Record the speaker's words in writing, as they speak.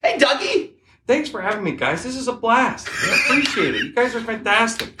Thanks for having me, guys. This is a blast. I appreciate it. You guys are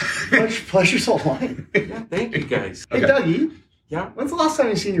fantastic. Pleasure's all mine. Yeah, thank you, guys. Hey, Dougie. Yeah? When's the last time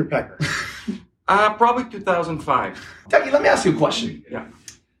you seen your pecker? Probably 2005. Dougie, let me ask you a question. Yeah.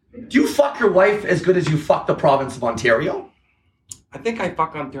 Do you fuck your wife as good as you fuck the province of Ontario? I think I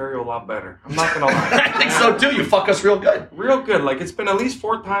fuck Ontario a lot better. I'm not going to lie. I think so too. You fuck us real good. Real good. Like, it's been at least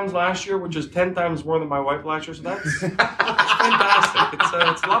 4 times last year, which is 10 times more than my wife last year. So that's fantastic.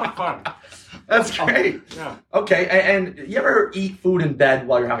 It's a lot of fun. That's great. Yeah. Okay, and you ever eat food in bed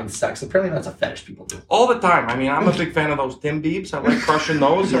while you're having sex? Apparently that's a fetish people do. All the time. I mean, I'm a big fan of those Tim Biebs. I like crushing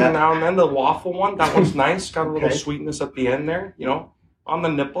those every now and then. The waffle one, that one's nice. Got a little sweetness at the end there, you know, on the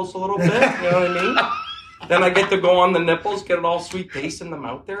nipples a little bit. You know what I mean? Then I get to go on the nipples, get it all sweet taste in the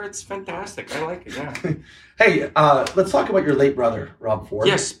mouth there. It's fantastic. I like it, yeah. Hey, let's talk about your late brother, Rob Ford.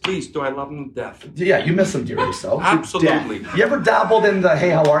 Yes, please do. I love him to death. Yeah, you miss him dearly so. Absolutely. You ever dabbled in the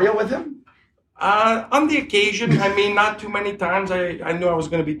hey, how are you with him? On the occasion, I mean, not too many times. I knew I was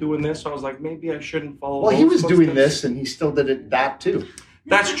going to be doing this, so I was like, maybe I shouldn't follow. Well, he was doing this, and he still did that too.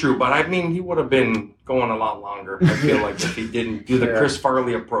 That's true, but I mean, he would have been going a lot longer, I feel like, if he didn't do the Chris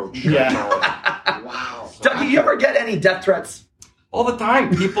Farley approach. Yeah. Wow. So, Dougie, you ever get any death threats? All the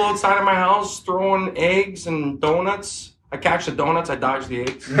time. People outside of my house throwing eggs and donuts. I catch the donuts, I dodge the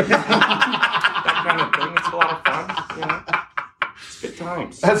eggs. That kind of thing. It's a lot of fun, you know. It's good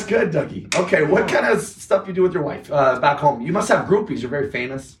times. That's good, Dougie. Okay, what kind of stuff you do with your wife back home? You must have groupies. You're very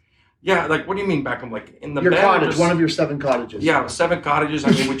famous. Yeah, like, what do you mean back home? Like, in the your bed? Cottage, one of your 7 cottages. Yeah, 7 cottages.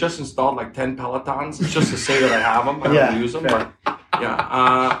 I mean, we just installed like 10 Pelotons. It's just to say that I have them. I don't use them, but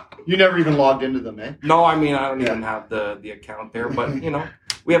yeah. You never even logged into them, eh? No, I mean, I don't even have the account there, but, you know,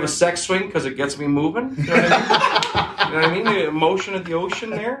 we have a sex swing because it gets me moving. You know what I mean? You know what I mean? The emotion of the ocean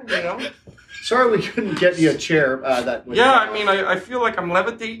there, you know? Sorry we couldn't get you a chair. Yeah, I mean, I feel like I'm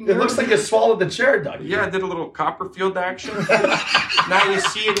levitating. It looks like you swallowed the chair, Dougie. Yeah, I did a little Copperfield action. Now you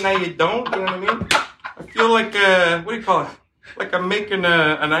see it, now you don't. You know what I mean? I feel like, what do you call it? Like I'm making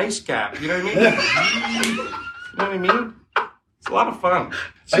an ice cap. You know what I mean? You know what I mean? It's a lot of fun.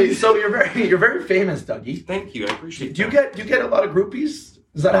 So you're very famous, Dougie. Thank you. I appreciate it. Do you get a lot of groupies?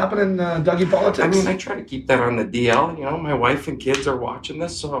 Does that happen in Dougie politics? I mean, I try to keep that on the DL. You know, my wife and kids are watching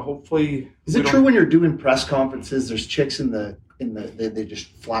this, so hopefully. Is it true when you're doing press conferences, there's chicks they just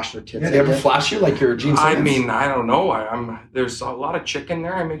flash their tits? Yeah, they ever flash you like you're Gene Simmons? I mean, I don't know. There's a lot of chicken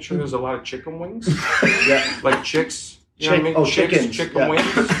there. I make sure there's a lot of chicken wings. Yeah, like chicks. You know what I mean? Chickens. Chicken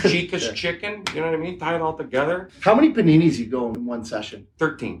wings. Chica's chicken. You know what I mean? Tie it all together. How many paninis you go in one session?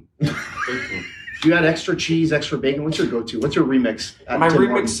 13. 13. Do you add extra cheese, extra bacon? What's your go-to? What's your remix? My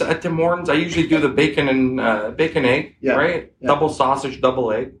remix at Tim Hortons, I usually do the bacon and bacon egg, right? Yeah. Double sausage,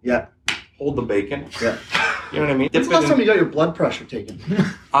 double egg. Yeah. Hold the bacon. Yeah. You know what I mean? When's the last time you got your blood pressure taken?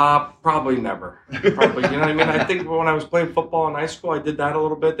 Probably never. Probably, you know what I mean? I think when I was playing football in high school, I did that a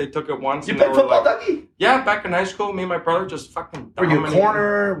little bit. They took it once. You played football, Dougie? Yeah, back in high school, me and my brother just fucking Were you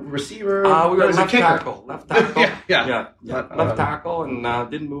corner, receiver? We were left tackle. Left tackle. Yeah. Left tackle, and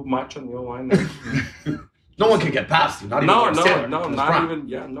didn't move much on the O-line there. No one can get past you. Not even not even.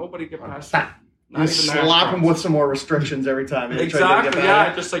 Yeah, nobody get past you. You slap them with some more restrictions every time. Exactly,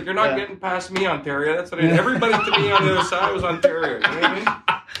 yeah. Just like, you're not getting past me, Ontario. That's what I mean. Everybody to me on the other side was Ontario. You know what I mean?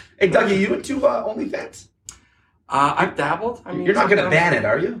 Hey, Dougie, you into OnlyFans? I've dabbled. I mean, you're not going to ban it,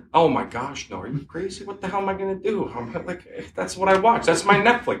 are you? Oh my gosh, no. Are you crazy? What the hell am I going to do? I'm like, that's what I watch. That's my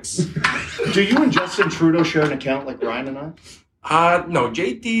Netflix. Do you and Justin Trudeau share an account like Ryan and I? No,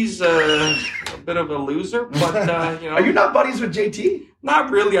 JT's a bit of a loser, but, you know. Are you not buddies with JT?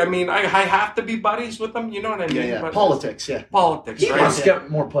 Not really. I mean, I have to be buddies with him. You know what I mean? Yeah. Politics, Politics, he must get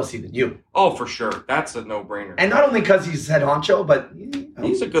more pussy than you. Oh, for sure. That's a no-brainer. And not only because he's head honcho, but...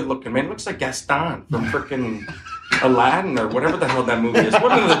 He's a good-looking man. Looks like Gaston from frickin' Aladdin or whatever the hell that movie is.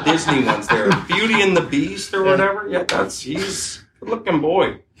 One of the Disney ones there. Beauty and the Beast or whatever. Yeah, he's a good-looking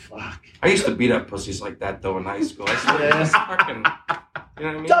boy. Fuck. I used to beat up pussies like that, though, in high school. I swear, fucking, you know what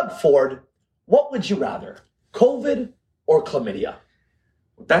I mean? Doug Ford, what would you rather, COVID or chlamydia?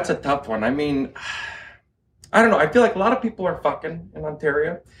 That's a tough one. I mean, I don't know. I feel like a lot of people are fucking in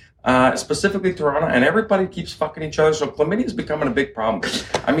Ontario, specifically Toronto, and everybody keeps fucking each other. So chlamydia is becoming a big problem.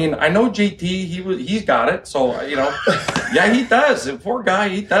 I mean, I know JT, he's got it. So, you know, yeah, he does. The poor guy,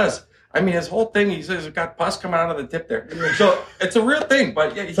 he does. I mean, his whole thing, he says, got pus coming out of the tip there. So it's a real thing.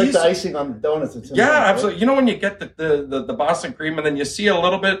 But yeah, it's like the icing on the donuts. Absolutely. You know, when you get the Boston cream and then you see a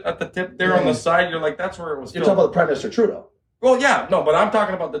little bit at the tip there on the side, you're like, that's where it was. You're talking about Prime Minister Trudeau. Well, yeah, no, but I'm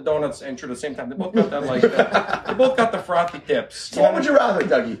talking about the donuts and True at the same time. They both got that they both got the frothy tips. So what would you rather,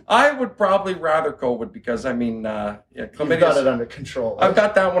 Dougie? I would probably rather COVID because chlamydia. You've got it under control. I've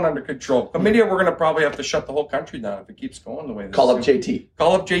got that one under control. Chlamydia, we're gonna probably have to shut the whole country down if it keeps going the way this Call up is. JT.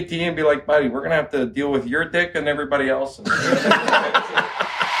 Call up JT and be like, buddy, we're gonna have to deal with your dick and everybody else.